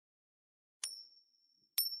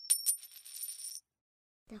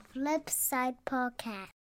The Flip Side Podcast.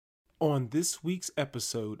 On this week's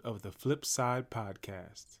episode of the Flip Side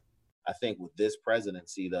Podcast. I think with this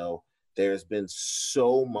presidency, though, there's been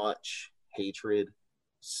so much hatred,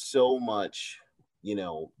 so much,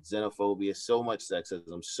 xenophobia, so much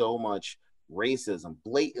sexism, so much racism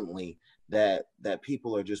blatantly that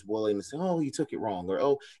people are just willing to say, oh, you took it wrong, or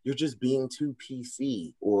oh, you're just being too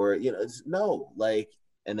PC, or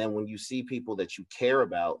and then when you see people that you care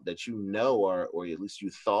about, that are, or at least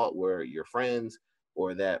you thought were your friends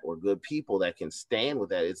or good people that can stand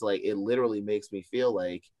with that, it's like it literally makes me feel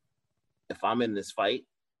like if I'm in this fight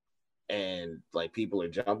and like people are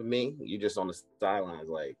jumping me, you're just on the sidelines,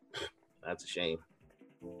 like that's a shame.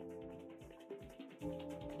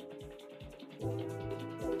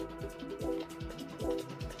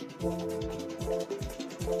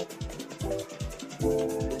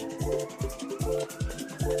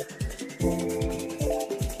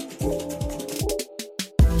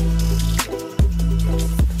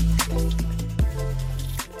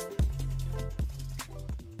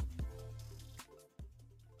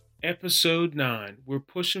 Episode 9. We're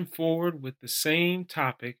pushing forward with the same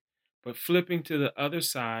topic, but flipping to the other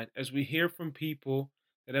side as we hear from people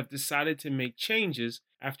that have decided to make changes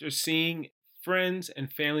after seeing friends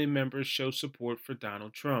and family members show support for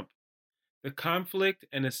Donald Trump. The conflict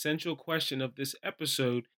and essential question of this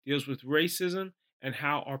episode deals with racism and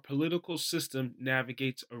how our political system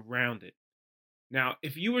navigates around it. Now,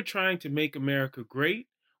 if you were trying to make America great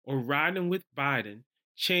or riding with Biden,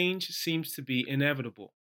 change seems to be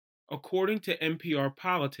inevitable. According to NPR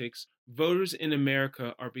Politics, voters in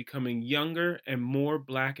America are becoming younger and more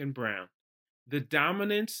black and brown. The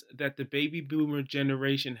dominance that the baby boomer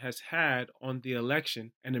generation has had on the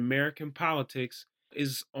election and American politics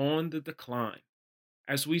is on the decline.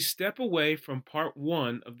 As we step away from part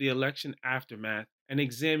 1 of the election aftermath and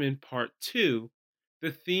examine part 2,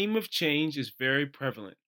 the theme of change is very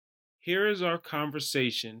prevalent. Here is our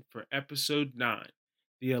conversation for episode 9,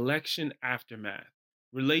 the election aftermath.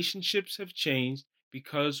 Relationships have changed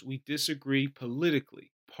because we disagree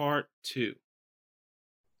politically, part 2.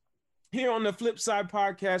 Here on the Flip Side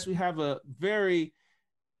Podcast, we have a very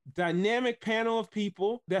dynamic panel of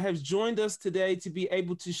people that have joined us today to be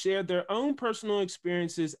able to share their own personal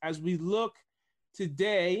experiences as we look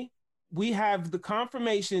today. We have the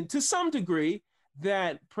confirmation to some degree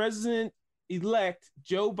that President-elect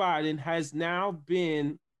Joe Biden has now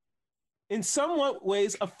been, in somewhat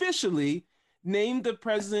ways, officially named the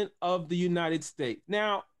President of the United States.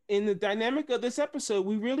 Now, in the dynamic of this episode,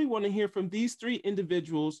 we really want to hear from these three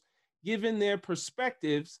individuals, given their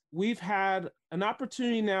perspectives. We've had an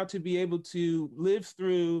opportunity now to be able to live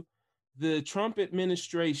through the Trump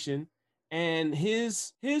administration, and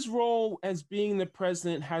his role as being the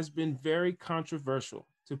president has been very controversial,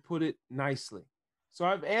 to put it nicely. So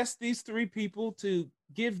I've asked these three people to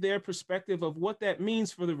give their perspective of what that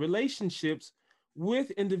means for the relationships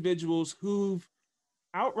with individuals who've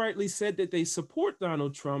outrightly said that they support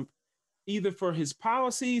Donald Trump, either for his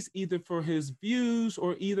policies, either for his views,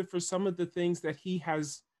 or either for some of the things that he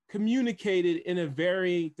has communicated in a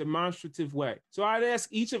very demonstrative way. So I'd ask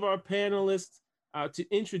each of our panelists to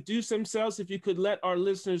introduce themselves. If you could let our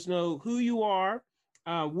listeners know who you are,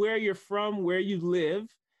 where you're from, where you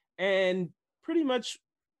live, and pretty much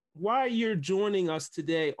why you're joining us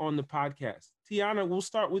today on the podcast. Tiana, we'll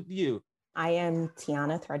start with you. I am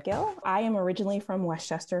Tiana Threadgill. I am originally from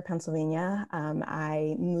Westchester, Pennsylvania.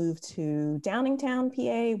 I moved to Downingtown,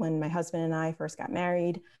 PA when my husband and I first got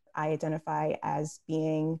married. I identify as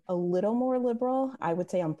being a little more liberal. I would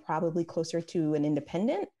say I'm probably closer to an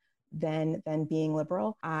independent than being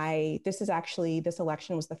liberal. This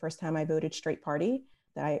election was the first time I voted straight party,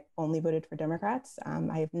 that I only voted for Democrats.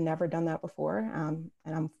 I have never done that before, and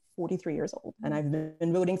I'm 43 years old, and I've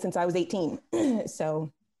been voting since I was 18.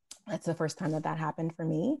 So that's the first time that happened for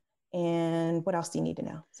me. And what else do you need to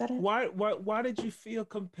know? Is that it? Why did you feel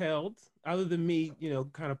compelled, other than me,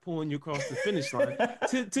 kind of pulling you across the finish line,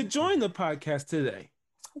 to join the podcast today?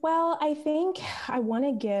 Well, I think I want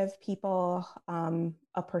to give people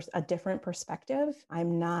a different perspective.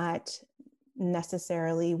 I'm not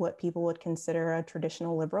necessarily what people would consider a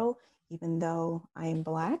traditional liberal, even though I am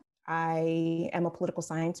Black. I am a political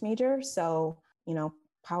science major, so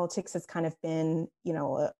politics has kind of been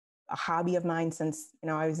a hobby of mine since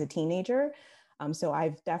I was a teenager. So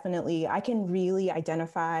I can really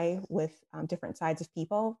identify with different sides of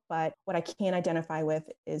people, but what I can't identify with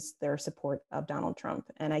is their support of Donald Trump.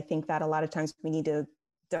 And I think that a lot of times we need to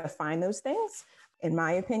define those things. In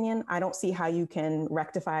my opinion, I don't see how you can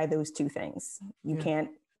rectify those two things. You can't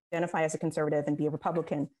identify as a conservative and be a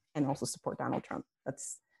Republican and also support Donald Trump.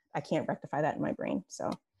 That's can't rectify that in my brain.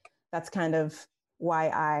 So that's kind of why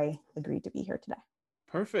I agreed to be here today.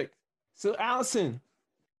 Perfect. So Allison.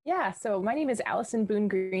 Yeah, so my name is Allison Boone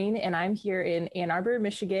Green, and I'm here in Ann Arbor,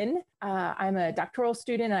 Michigan. I'm a doctoral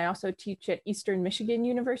student. I also teach at Eastern Michigan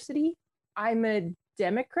University. I'm a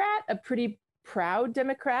Democrat, a pretty proud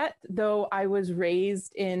Democrat, though I was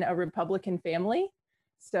raised in a Republican family.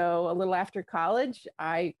 So a little after college,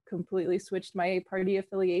 I completely switched my party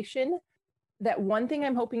affiliation. That one thing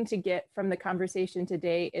I'm hoping to get from the conversation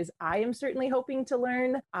today is I am certainly hoping to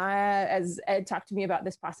learn. As Ed talked to me about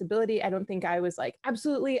this possibility, I don't think I was like,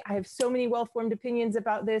 absolutely, I have so many well-formed opinions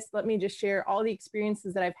about this. Let me just share all the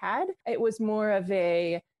experiences that I've had. It was more of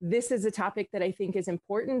this is a topic that I think is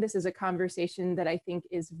important. This is a conversation that I think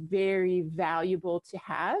is very valuable to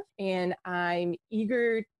have. And I'm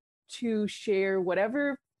eager to share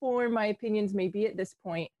whatever form my opinions may be at this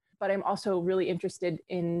point. But I'm also really interested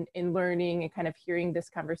in learning and kind of hearing this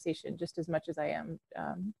conversation just as much as I am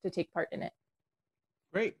to take part in it.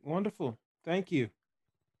 Great. Wonderful. Thank you.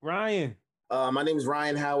 Ryan. My name is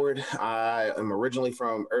Ryan Howard. I am originally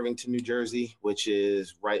from Irvington, New Jersey, which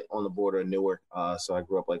is right on the border of Newark. So I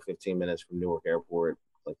grew up like 15 minutes from Newark Airport,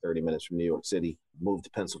 like 30 minutes from New York City. Moved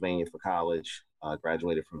to Pennsylvania for college.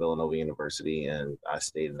 Graduated from Villanova University, and I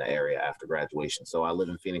stayed in the area after graduation. So I live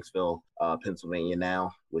in Phoenixville, Pennsylvania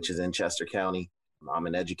now, which is in Chester County. I'm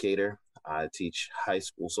an educator. I teach high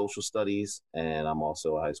school social studies, and I'm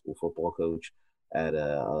also a high school football coach at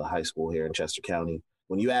a high school here in Chester County.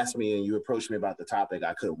 When you asked me and you approached me about the topic,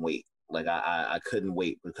 I couldn't wait. Like I couldn't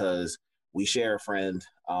wait because we share a friend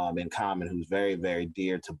in common who's very, very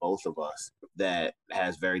dear to both of us that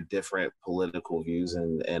has very different political views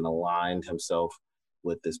and aligned himself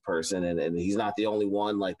with this person. And he's not the only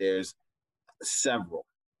one. Like there's several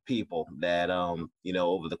people that,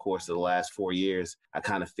 over the course of the last 4 years, I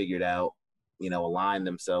kind of figured out, align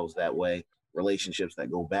themselves that way, relationships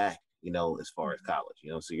that go back, as far as college,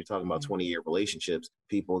 so you're talking about 20-year relationships,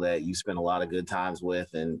 people that you spend a lot of good times with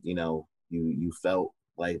and, you felt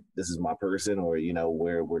like this is my person, or,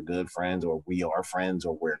 we're good friends, or we are friends,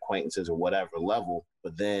 or we're acquaintances, or whatever level.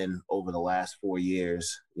 But then over the last 4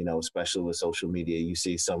 years, especially with social media, you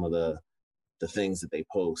see some of the things that they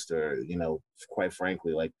post, or, quite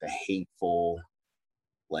frankly, like the hateful,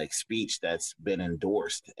 like speech that's been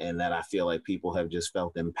endorsed, and that I feel like people have just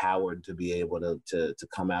felt empowered to be able to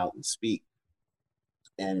come out and speak.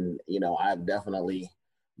 And, I've definitely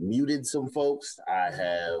muted some folks. I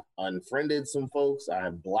have unfriended some folks. I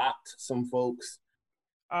have blocked some folks.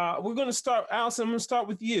 We're going to start, Allison, I'm going to start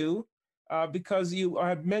with you because you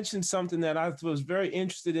had mentioned something that I was very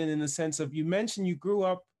interested in the sense of, you mentioned you grew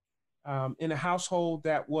up in a household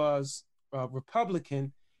that was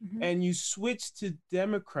Republican, mm-hmm. and you switched to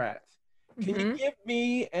Democrat. Can mm-hmm. you give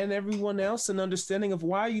me and everyone else an understanding of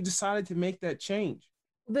why you decided to make that change?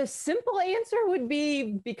 The simple answer would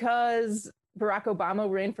be because Barack Obama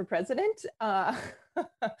ran for president. I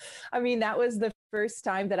mean, that was the first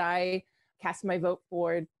time that I cast my vote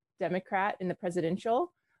for Democrat in the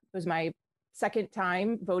presidential. It was my second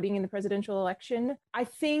time voting in the presidential election. I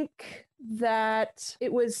think that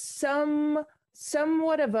it was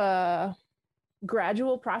somewhat of a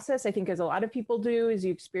gradual process. I think, as a lot of people do, as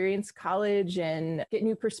you experience college and get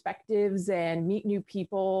new perspectives and meet new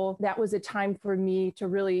people, that was a time for me to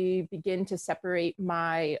really begin to separate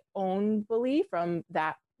my own belief from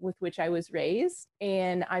that with which I was raised.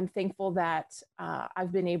 And I'm thankful that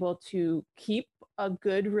I've been able to keep a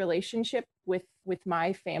good relationship with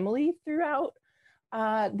my family throughout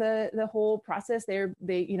the whole process.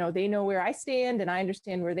 They know where I stand, and I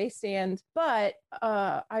understand where they stand. But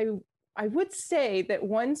I would say that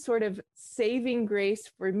one sort of saving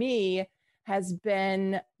grace for me has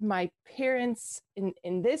been my parents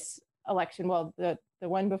in this election, well, the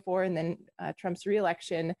one before and then Trump's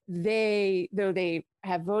reelection. Though they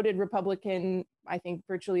have voted Republican, I think,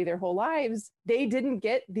 virtually their whole lives, they didn't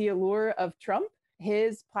get the allure of Trump.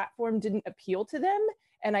 His platform didn't appeal to them.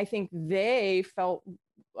 And I think they felt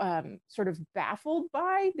sort of baffled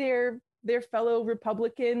by their fellow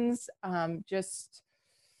Republicans.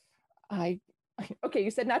 Okay,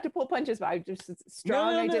 you said not to pull punches, but I just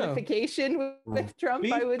strong identification with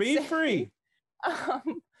Trump. I would say. Be free.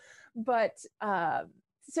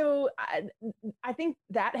 So I think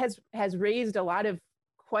that has raised a lot of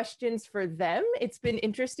questions for them. It's been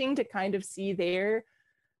interesting to kind of see their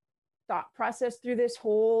thought process through this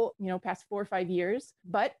whole, past 4 or 5 years.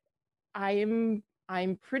 But I'm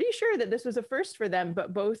pretty sure that this was a first for them.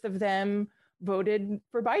 But both of them voted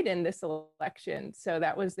for Biden this election. So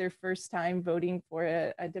that was their first time voting for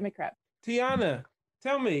a Democrat. Tiana,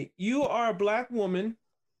 tell me, you are a Black woman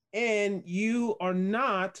and you are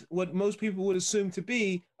not what most people would assume to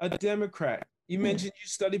be a Democrat. You mentioned you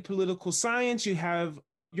study political science.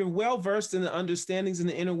 You're well versed in the understandings and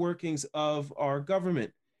the inner workings of our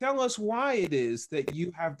government. Tell us why it is that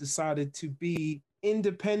you have decided to be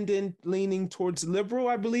independent, leaning towards liberal,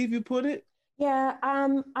 I believe you put it. Yeah,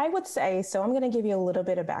 I would say so. I'm going to give you a little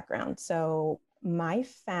bit of background. So, my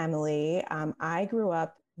family, I grew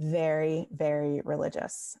up very, very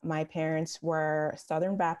religious. My parents were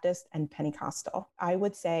Southern Baptist and Pentecostal. I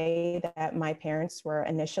would say that my parents were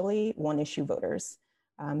initially one issue voters.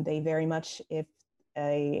 They very much, if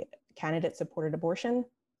a candidate supported abortion,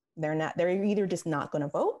 they're either just not going to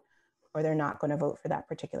vote or they're not going to vote for that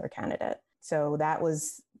particular candidate. So that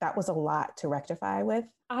was a lot to rectify with.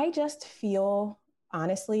 I just feel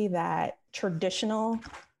honestly that traditional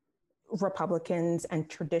Republicans and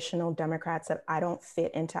traditional Democrats, that I don't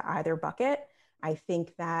fit into either bucket. I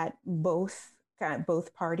think that both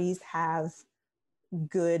parties have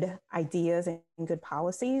good ideas and good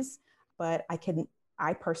policies, but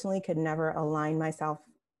I personally could never align myself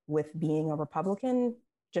with being a Republican,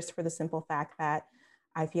 just for the simple fact that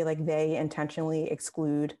I feel like they intentionally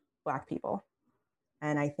exclude Black people.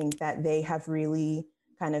 And I think that they have really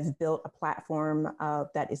kind of built a platform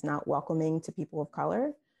that is not welcoming to people of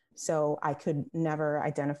color. So I could never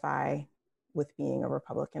identify with being a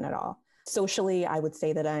Republican at all. Socially, I would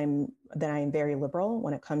say that I'm very liberal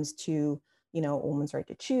when it comes to, a woman's right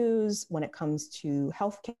to choose, when it comes to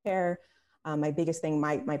healthcare. My biggest thing,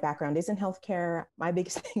 my background is in healthcare. My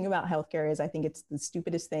biggest thing about healthcare is I think it's the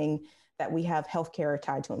stupidest thing that we have healthcare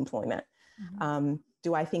tied to employment. Mm-hmm.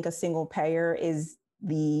 Do I think a single payer is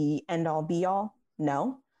the end all be all?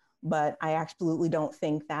 No. But I absolutely don't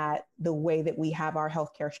think that the way that we have our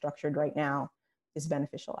healthcare structured right now is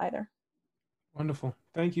beneficial either. Wonderful.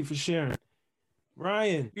 Thank you for sharing.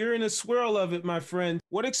 Ryan, you're in a swirl of it, my friend.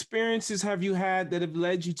 What experiences have you had that have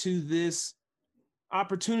led you to this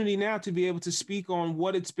opportunity now to be able to speak on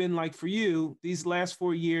what it's been like for you these last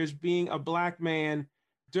 4 years being a Black man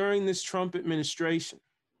during this Trump administration?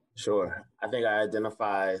 Sure. I think I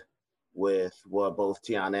identify with what both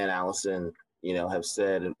Tiana and Allison have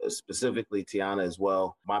said, specifically Tiana as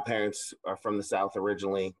well. My parents are from the South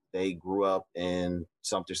originally. They grew up in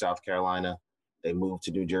Sumter, South Carolina. They moved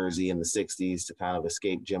to New Jersey in the 60s to kind of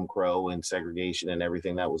escape Jim Crow and segregation and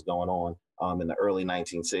everything that was going on in the early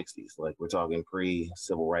 1960s. Like, we're talking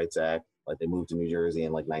pre-Civil Rights Act. Like, they moved to New Jersey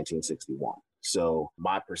in like 1961. So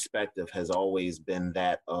my perspective has always been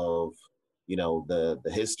that of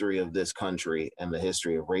the history of this country and the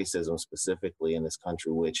history of racism specifically in this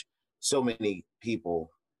country, which so many people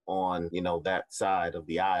on, that side of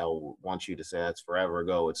the aisle want you to say that's forever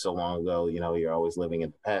ago. It's so long ago, you're always living in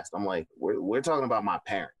the past. I'm like, we're talking about my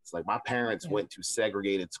parents. Like, my parents went to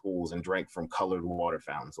segregated schools and drank from colored water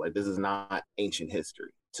fountains. Like, this is not ancient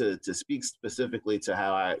history. To speak specifically to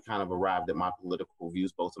how I kind of arrived at my political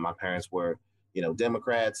views, both of my parents were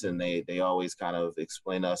Democrats, and they always kind of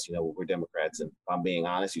explain us, we're Democrats. And if I'm being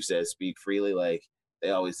honest, you said speak freely. Like, they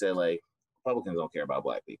always said, like, Republicans don't care about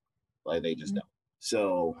Black people. Like, they just don't.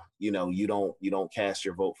 So, you don't cast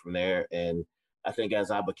your vote from there. And I think as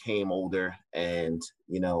I became older and,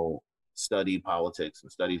 studied politics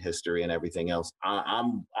and studied history and everything else,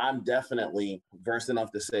 I'm definitely versed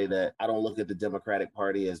enough to say that I don't look at the Democratic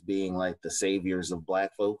Party as being like the saviors of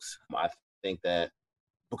Black folks. I think that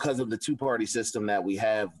because of the two-party system that we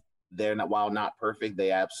have, while not perfect,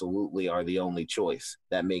 they absolutely are the only choice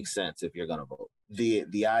that makes sense if you're going to vote.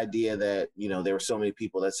 The idea that, there were so many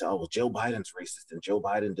people that say, oh, well, Joe Biden's racist and Joe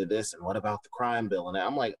Biden did this, and what about the crime bill? And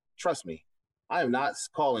I'm like, trust me, I am not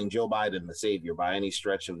calling Joe Biden the savior by any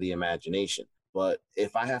stretch of the imagination. But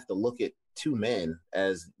if I have to look at two men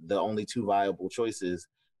as the only two viable choices,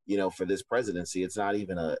 for this presidency, it's not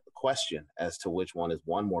even a question as to which one is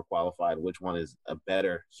more qualified, which one is a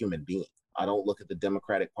better human being. I don't look at the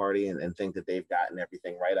Democratic Party and think that they've gotten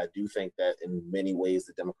everything right. I do think that in many ways,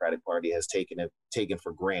 the Democratic Party has taken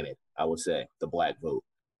for granted, I would say, the Black vote.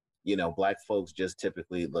 Black folks just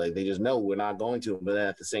typically, like, they just know we're not going to. But then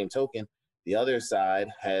at the same token, the other side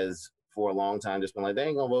has for a long time just been like, they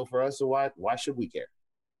ain't gonna vote for us. So why should we care?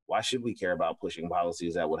 Why should we care about pushing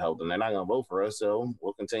policies that would help them? They're not gonna vote for us. So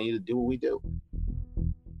we'll continue to do what we do.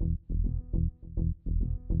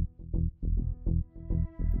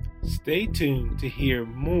 Stay tuned to hear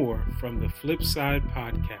more from the Flip Side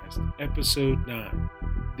Podcast, Episode 9,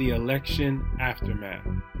 The Election Aftermath.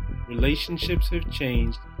 Relationships have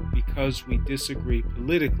changed because we disagree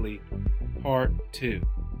politically, Part 2.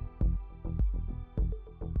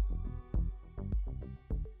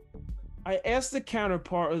 I asked the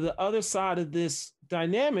counterpart or the other side of this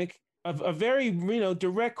dynamic, a very,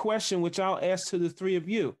 direct question, which I'll ask to the three of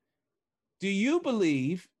you. Do you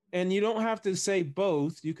believe, and you don't have to say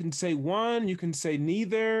both, you can say one, you can say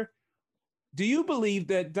neither. Do you believe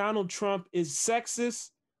that Donald Trump is sexist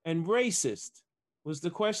and racist? Was the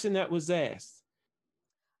question that was asked.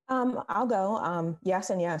 I'll go. Yes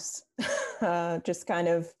and yes. Just kind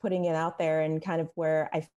of putting it out there, and kind of where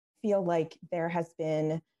I feel like there has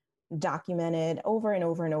been documented over and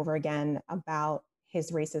over and over again about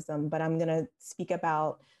his racism. But I'm going to speak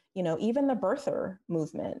about, even the birther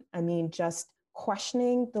movement. I mean, just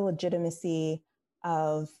questioning the legitimacy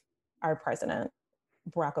of our president,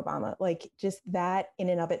 Barack Obama, like just that in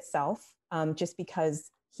and of itself, just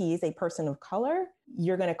because he's a person of color,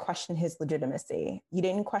 you're going to question his legitimacy. You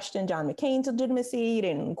didn't question John McCain's legitimacy. You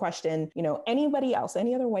didn't question, anybody else,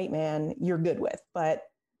 any other white man you're good with. But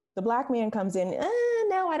the Black man comes in,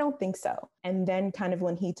 no, I don't think so. And then kind of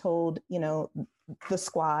when he told, the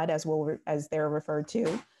squad, as they're referred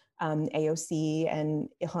to, AOC and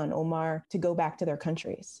Ilhan Omar, to go back to their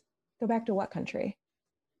countries. Go back to what country?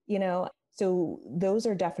 So those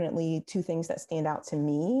are definitely two things that stand out to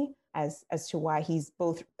me as to why he's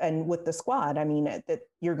both, and with the squad, I mean, that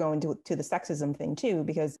you're going to the sexism thing too,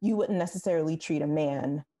 because you wouldn't necessarily treat a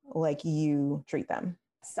man like you treat them.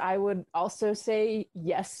 I would also say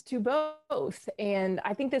yes to both. And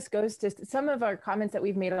I think this goes to some of our comments that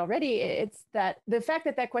we've made already. It's that the fact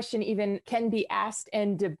that question even can be asked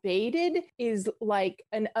and debated is like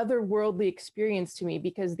an otherworldly experience to me,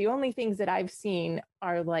 because the only things that I've seen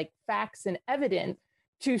are like facts and evidence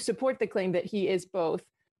to support the claim that he is both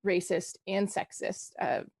racist and sexist.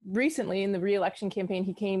 Recently in the re-election campaign,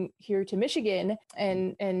 he came here to Michigan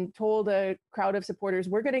and told a crowd of supporters,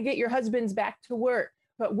 we're going to get your husbands back to work.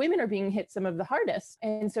 But women are being hit some of the hardest.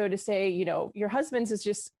 And so to say, your husband's is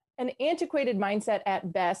just an antiquated mindset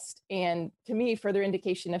at best. And to me, further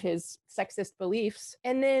indication of his sexist beliefs.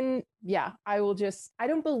 And then, I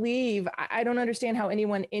don't understand how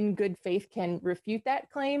anyone in good faith can refute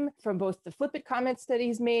that claim, from both the flippant comments that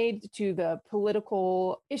he's made to the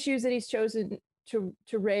political issues that he's chosen to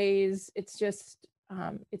raise. It's just,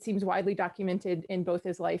 it seems widely documented in both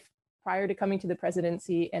his life prior to coming to the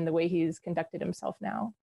presidency and the way he's conducted himself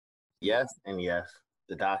now. Yes, and yes.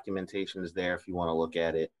 The documentation is there if you want to look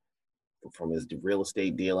at it, from his real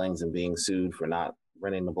estate dealings and being sued for not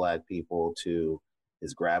renting to Black people, to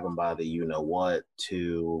his grab them by the you-know-what,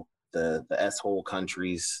 to the S-hole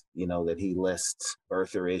countries, that he lists,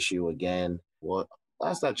 birther issue again. Well,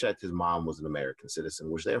 last I checked, his mom was an American citizen,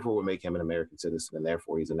 which therefore would make him an American citizen, and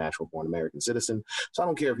therefore he's a natural-born American citizen. So I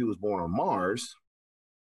don't care if he was born on Mars.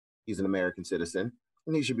 He's an American citizen,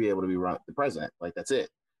 and he should be able to be the president. Like, that's it.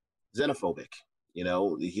 Xenophobic.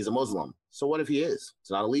 He's a Muslim. So what if he is?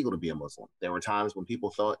 It's not illegal to be a Muslim. There were times when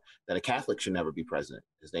people thought that a Catholic should never be president.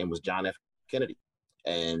 His name was John F. Kennedy.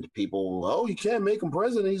 And people, you can't make him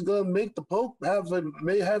president. He's going to make the Pope have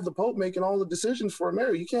the Pope making all the decisions for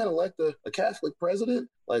America. You can't elect a Catholic president.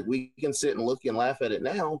 Like, we can sit and look and laugh at it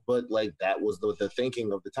now, but like, that was the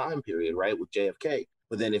thinking of the time period, right, with JFK.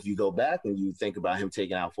 But then if you go back and you think about him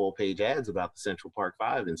taking out full-page ads about the Central Park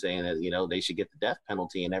Five and saying that, they should get the death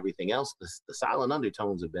penalty and everything else, the silent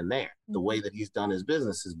undertones have been there. The way that he's done his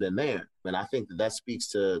business has been there. And I think that speaks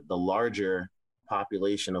to the larger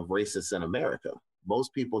population of racists in America.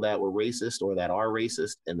 Most people that were racist or that are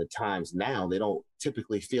racist in the times now, they don't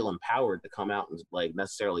typically feel empowered to come out and like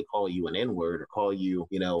necessarily call you an N-word or call you,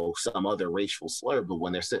 some other racial slur. But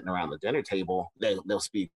when they're sitting around the dinner table, they'll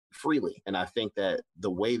speak freely. And I think that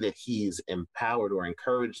the way that he's empowered or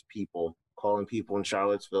encouraged people, calling people in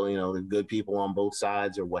Charlottesville, the good people on both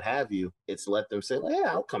sides or what have you, it's let them say, like,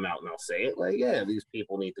 yeah, I'll come out and I'll say it. Like, yeah, these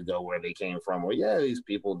people need to go where they came from. Or, yeah, these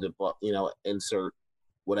people, insert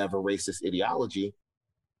whatever racist ideology.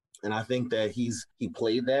 And I think that he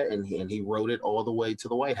played that and he wrote it all the way to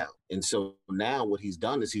the White House. And so now what he's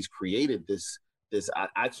done is he's created this,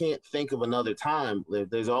 I can't think of another time.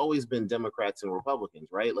 There's always been Democrats and Republicans,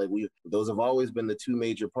 right? Like, those have always been the two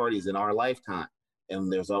major parties in our lifetime.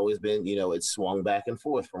 And there's always been, it's swung back and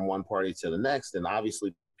forth from one party to the next. And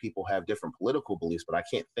obviously people have different political beliefs, but I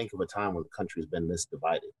can't think of a time when the country's been this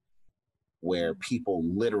divided, where people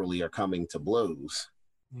literally are coming to blows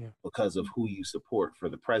because of who you support for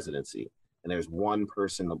the presidency. And there's one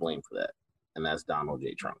person to blame for that, and that's Donald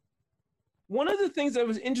J. Trump. One of the things that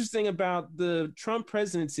was interesting about the Trump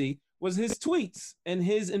presidency was his tweets and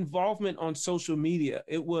his involvement on social media.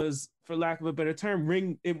 It was, for lack of a better term,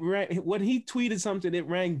 when he tweeted something, it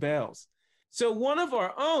rang bells. So one of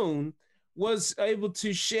our own was able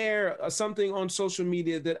to share something on social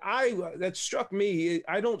media that struck me.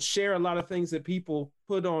 I don't share a lot of things that people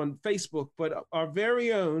put on Facebook, but our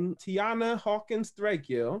very own Tiana Hawkins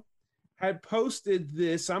Threadgill had posted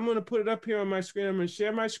this. I'm going to put it up here on my screen. I'm going to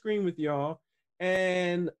share my screen with y'all.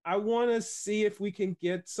 And I want to see if we can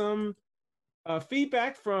get some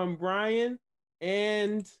feedback from Brian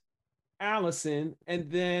and Allison. And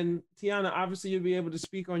then Tiana, obviously you'll be able to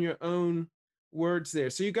speak on your own words there.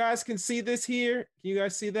 So you guys can see this here. Can you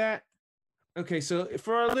guys see that? Okay, so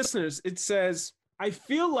for our listeners, it says, I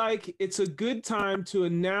feel like it's a good time to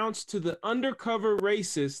announce to the undercover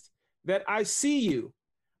racist that I see you.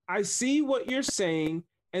 I see what you're saying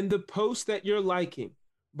and the post that you're liking.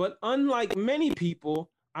 But unlike many people,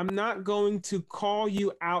 I'm not going to call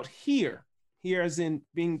you out here as in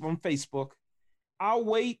being on Facebook. I'll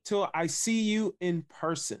wait till I see you in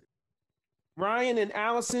person. Ryan and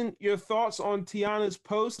Allison, your thoughts on Tiana's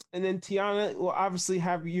post, and then Tiana will obviously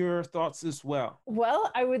have your thoughts as well.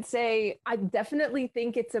 Well, I would say I definitely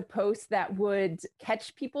think it's a post that would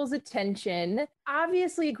catch people's attention,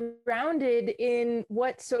 obviously grounded in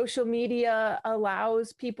what social media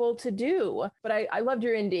allows people to do. But I loved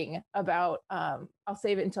your ending about, I'll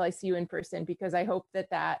save it until I see you in person, because I hope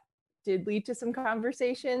that did lead to some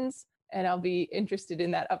conversations, and I'll be interested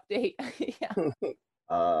in that update. Yeah.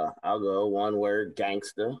 I'll go one word,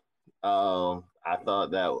 gangster. I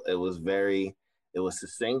thought that it was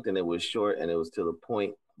succinct and it was short and it was to the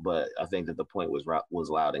point, but I think that the point was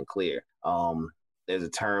loud and clear. There's a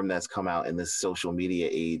term that's come out in this social media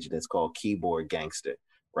age, and it's called keyboard gangster,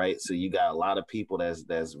 right? So you got a lot of people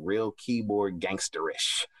that's real keyboard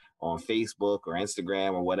gangsterish on Facebook or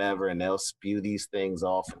Instagram or whatever, and they'll spew these things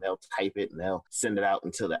off and they'll type it and they'll send it out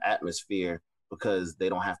into the atmosphere, because they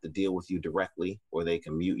don't have to deal with you directly, or they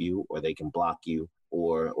can mute you, or they can block you,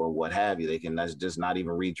 or what have you. They can just not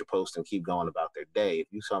even read your post and keep going about their day. If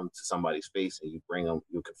you come to somebody's face and you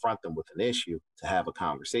confront them with an issue to have a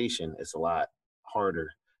conversation, it's a lot harder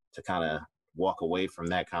to kind of walk away from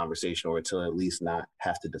that conversation, or to at least not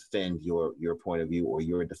have to defend your point of view or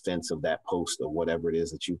your defense of that post or whatever it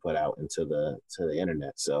is that you put out into the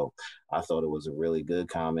internet. So I thought it was a really good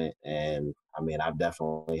comment. And I mean, I've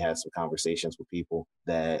definitely had some conversations with people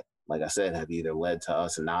that, like I said, have either led to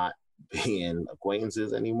us not being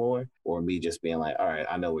acquaintances anymore, or me just being like, all right,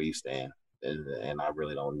 I know where you stand, and I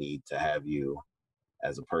really don't need to have you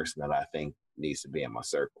as a person that I think needs to be in my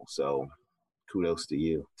circle. So kudos to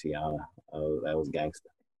you, Tiana. That was gangster.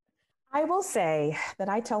 I will say that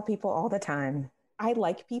I tell people all the time, I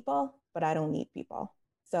like people, but I don't need people.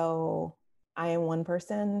 So I am one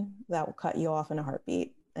person that will cut you off in a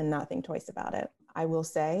heartbeat and not think twice about it. I will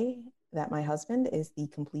say that my husband is the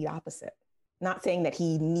complete opposite. Not saying that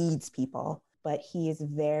he needs people, but he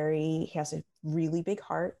has a really big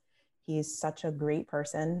heart. He is such a great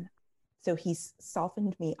person. So he's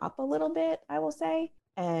softened me up a little bit, I will say.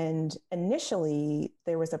 And initially,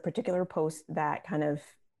 there was a particular post that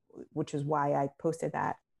which is why I posted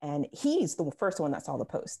that. And he's the first one that saw the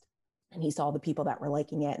post. And he saw the people that were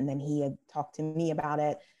liking it. And then he had talked to me about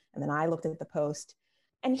it. And then I looked at the post.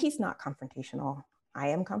 And he's not confrontational. I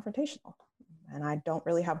am confrontational. And I don't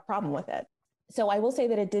really have a problem with it. So I will say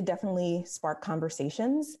that it did definitely spark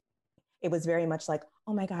conversations. It was very much like,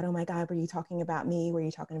 oh my God, were you talking about me? Were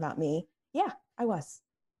you talking about me? Yeah, I was.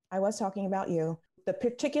 I was talking about you. The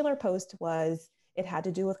particular post it had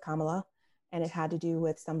to do with Kamala, and it had to do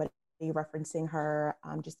with somebody referencing her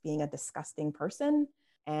just being a disgusting person.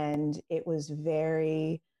 And it was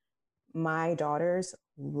my daughters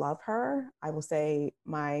love her. I will say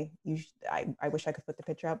I wish I could put the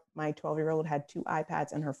picture up. My 12-year-old had 2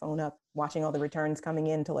 iPads and her phone up, watching all the returns coming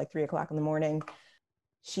in till like 3:00 in the morning.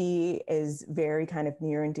 She is very kind of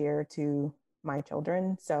near and dear to my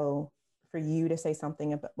children. So for you to say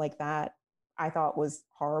something like that, I thought was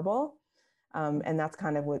horrible. And that's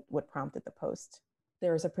kind of what prompted the post.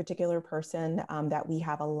 There's a particular person that we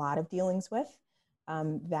have a lot of dealings with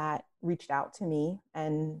that reached out to me,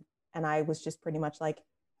 and I was just pretty much like,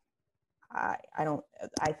 I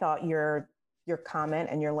thought your comment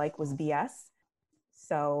and your like was BS.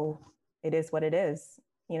 So it is what it is.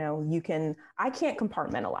 You know, I can't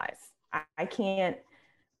compartmentalize. I can't.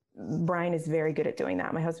 Brian is very good at doing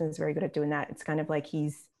that. My husband is very good at doing that. It's kind of like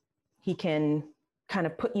he can kind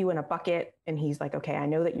of put you in a bucket, and he's like, okay, I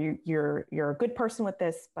know that you're a good person with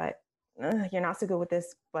this, but you're not so good with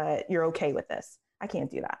this, but you're okay with this. I can't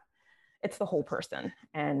do that. It's the whole person.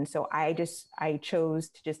 And so I chose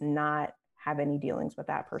to just not have any dealings with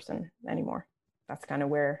that person anymore. That's kind of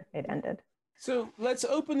where it ended. So let's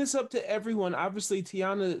open this up to everyone. Obviously,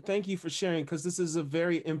 Tiana, thank you for sharing, because this is a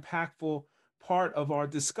very impactful part of our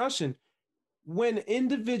discussion. when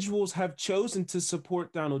individuals have chosen to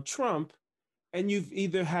support Donald Trump, and you've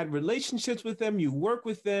either had relationships with them, you work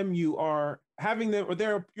with them, you are having them,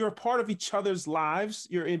 or you're a part of each other's lives,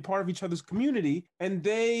 you're in part of each other's community, and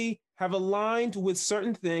they have aligned with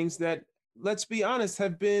certain things that, let's be honest,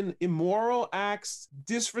 have been immoral acts,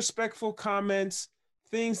 disrespectful comments,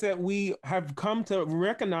 things that we have come to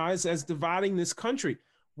recognize as dividing this country.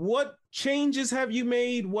 What changes have you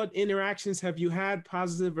made? What interactions have you had,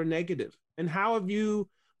 positive or negative? And how have you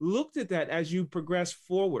looked at that as you progress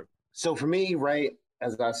forward? So for me, right,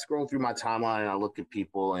 as I scroll through my timeline, I look at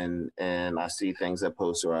people and I see things that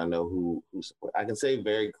post, or I know who support. I can say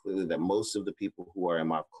very clearly that most of the people who are in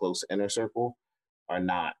my close inner circle are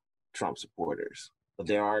not Trump supporters, but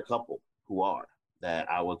there are a couple who are, that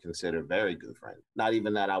I would consider very good friends. Not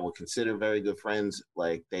even that I would consider very good friends,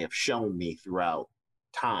 like they have shown me throughout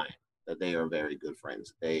time that they are very good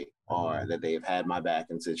friends. They are, that they have had my back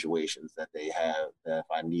in situations, that they have, that if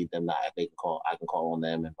I need them, I can call on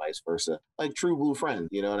them, and vice versa. Like true blue friends,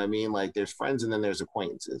 you know what I mean? Like there's friends and then there's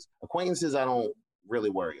acquaintances. Acquaintances I don't really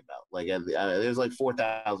worry about. Like there's like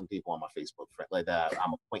 4,000 people on my Facebook friend like that.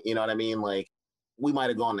 You know what I mean? Like we might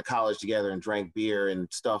have gone to college together and drank beer and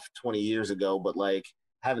stuff 20 years ago, but like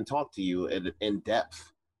haven't talked to you in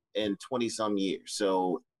depth in 20 some years.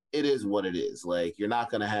 So it is what it is. Like you're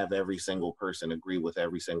not going to have every single person agree with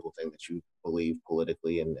every single thing that you believe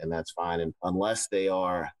politically, and that's fine. And unless they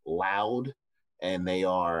are loud and they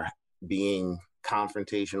are being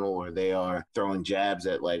confrontational, or they are throwing jabs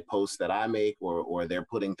at like posts that I make, or they're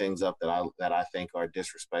putting things up that I think are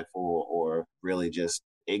disrespectful or really just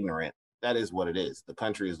ignorant, that is what it is. The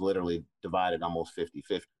country is literally divided almost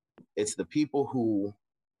 50-50. It's the people who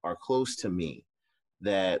are close to me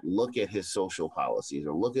that look at his social policies,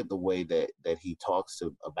 or look at the way that he talks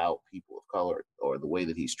about people of color, or the way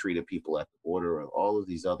that he's treated people at the border, or all of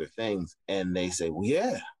these other things. And they say, well,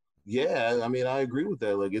 yeah, I mean, I agree with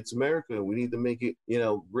that. Like, it's America. We need to make it,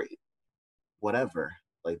 great. Whatever.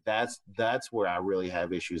 Like, that's where I really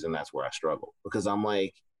have issues, and that's where I struggle. Because I'm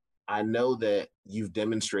like, I know that you've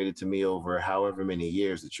demonstrated to me over however many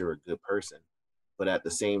years that you're a good person. But at the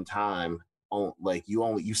same time, like,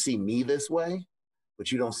 you see me this way,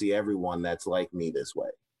 but you don't see everyone that's like me this way.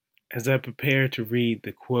 As I prepare to read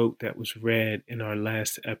the quote that was read in our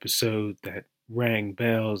last episode that rang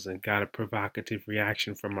bells and got a provocative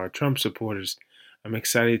reaction from our Trump supporters, I'm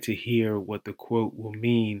excited to hear what the quote will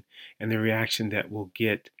mean and the reaction that we'll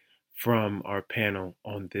get from our panel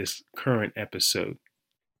on this current episode.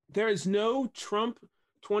 There is no Trump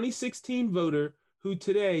 2016 voter who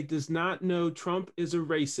today does not know Trump is a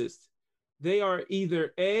racist. They are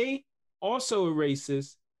either A, also a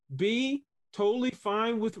racist, B, totally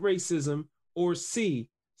fine with racism, or C,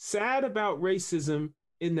 sad about racism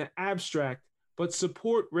in the abstract, but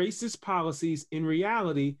support racist policies in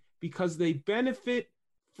reality because they benefit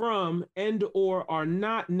from and or are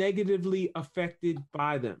not negatively affected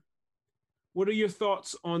by them. What are your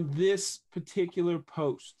thoughts on this particular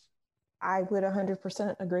post? I would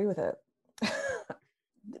 100% agree with it.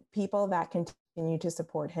 People that continue to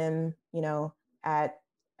support him,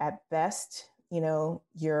 at best,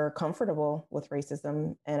 you're comfortable with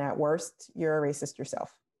racism, and at worst, you're a racist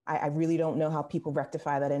yourself. I really don't know how people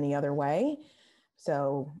rectify that any other way.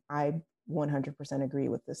 So I 100% agree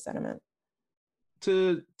with this sentiment.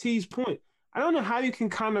 To T's point, I don't know how you can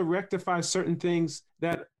kind of rectify certain things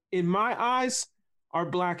that, in my eyes, are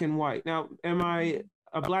black and white. Now, am I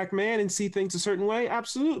a black man and see things a certain way?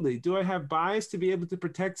 Absolutely. Do I have bias to be able to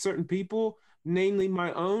protect certain people, namely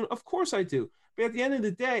my own? Of course I do. But at the end of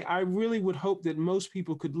the day, I really would hope that most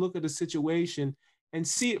people could look at a situation and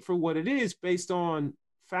see it for what it is, based on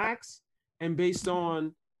facts and based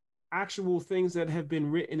on actual things that have been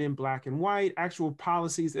written in black and white, actual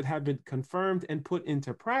policies that have been confirmed and put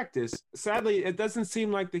into practice. Sadly, it doesn't seem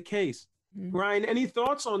like the case. Mm-hmm. Ryan, any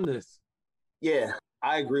thoughts on this? Yeah,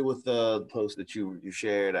 I agree with the post that you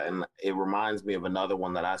shared, and it reminds me of another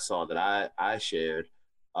one that I saw that I shared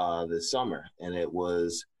this summer, and it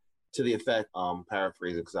was to the effect,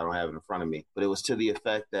 paraphrasing because I don't have it in front of me, but it was to the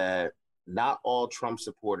effect that not all Trump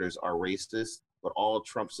supporters are racist, but all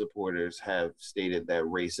Trump supporters have stated that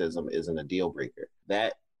racism isn't a deal breaker.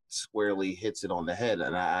 That squarely hits it on the head,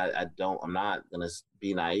 and I'm not going to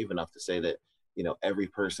be naive enough to say that every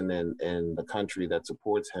person in the country that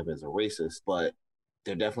supports him is a racist, but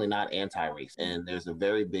they're definitely not anti-racist, and there's a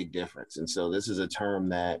very big difference. And so this is a term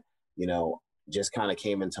that just kind of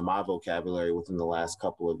came into my vocabulary within the last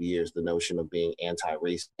couple of years, the notion of being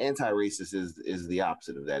anti-racist. Anti-racist is the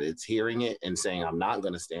opposite of that. It's hearing it and saying, I'm not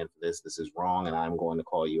going to stand for this. This is wrong, and I'm going to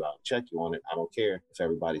call you out and check you on it. I don't care if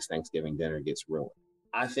everybody's Thanksgiving dinner gets ruined.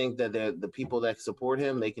 I think that the people that support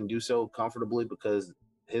him, they can do so comfortably because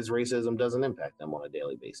his racism doesn't impact them on a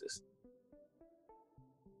daily basis.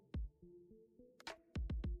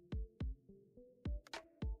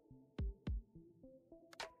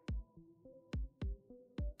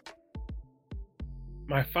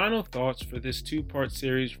 My final thoughts for this two-part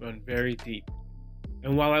series run very deep,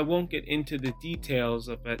 and while I won't get into the details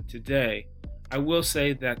of it today, I will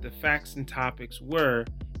say that the facts and topics were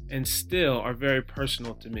and still are very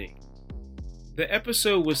personal to me. The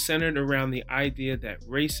episode was centered around the idea that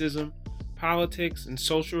racism, politics, and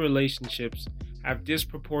social relationships have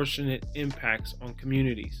disproportionate impacts on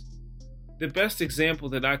communities. The best example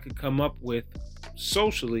that I could come up with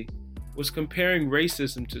socially was comparing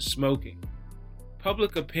racism to smoking.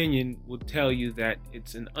 Public opinion will tell you that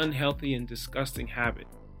it's an unhealthy and disgusting habit.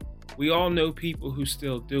 We all know people who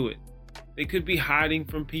still do it. They could be hiding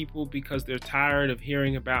from people because they're tired of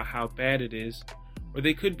hearing about how bad it is, or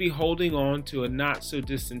they could be holding on to a not so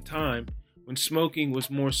distant time when smoking was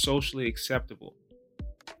more socially acceptable.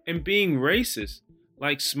 And being racist,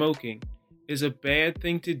 like smoking, is a bad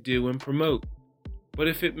thing to do and promote. But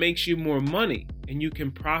if it makes you more money and you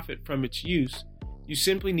can profit from its use, you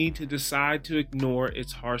simply need to decide to ignore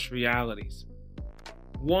its harsh realities.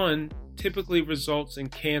 One typically results in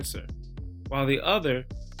cancer, while the other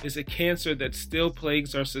is a cancer that still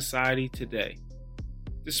plagues our society today.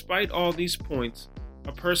 Despite all these points,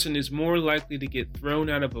 a person is more likely to get thrown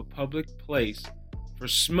out of a public place for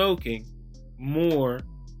smoking more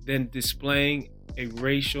than displaying a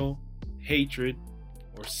racial, hatred,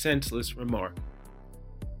 or senseless remark.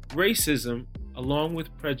 Racism, along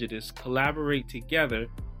with prejudice, collaborate together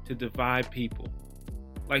to divide people.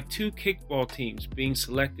 Like two kickball teams being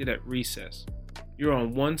selected at recess, you're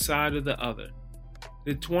on one side or the other.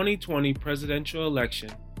 The 2020 presidential election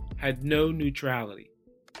had no neutrality,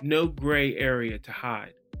 no gray area to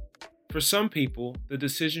hide. For some people, the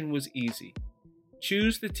decision was easy.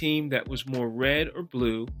 Choose the team that was more red or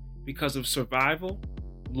blue because of survival,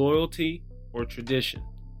 loyalty, or tradition.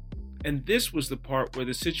 And this was the part where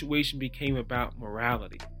the situation became about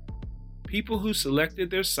morality. People who selected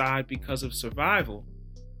their side because of survival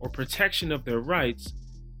or protection of their rights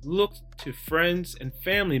looked to friends and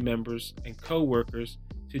family members and co-workers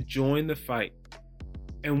to join the fight.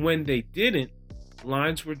 And when they didn't,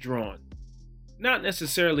 lines were drawn. Not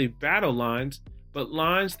necessarily battle lines, but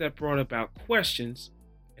lines that brought about questions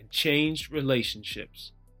and changed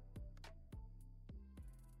relationships.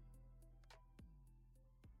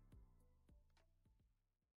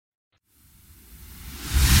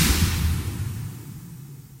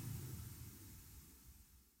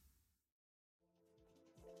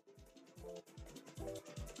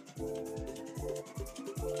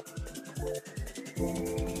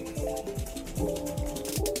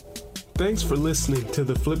 Thanks for listening to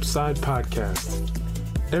the Flipside Podcast.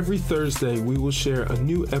 Every Thursday, we will share a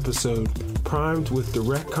new episode primed with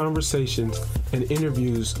direct conversations and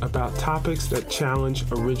interviews about topics that challenge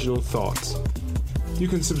original thoughts. You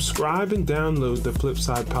can subscribe and download the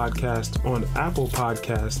Flipside Podcast on Apple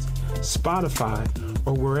Podcasts, Spotify,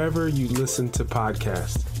 or wherever you listen to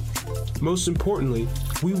podcasts. Most importantly,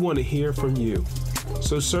 we want to hear from you.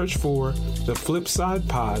 So search for the Flipside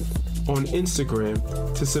Pod on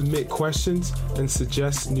Instagram to submit questions and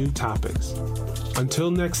suggest new topics.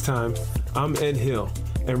 Until next time, I'm Ed Hill,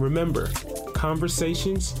 and remember,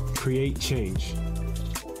 conversations create change.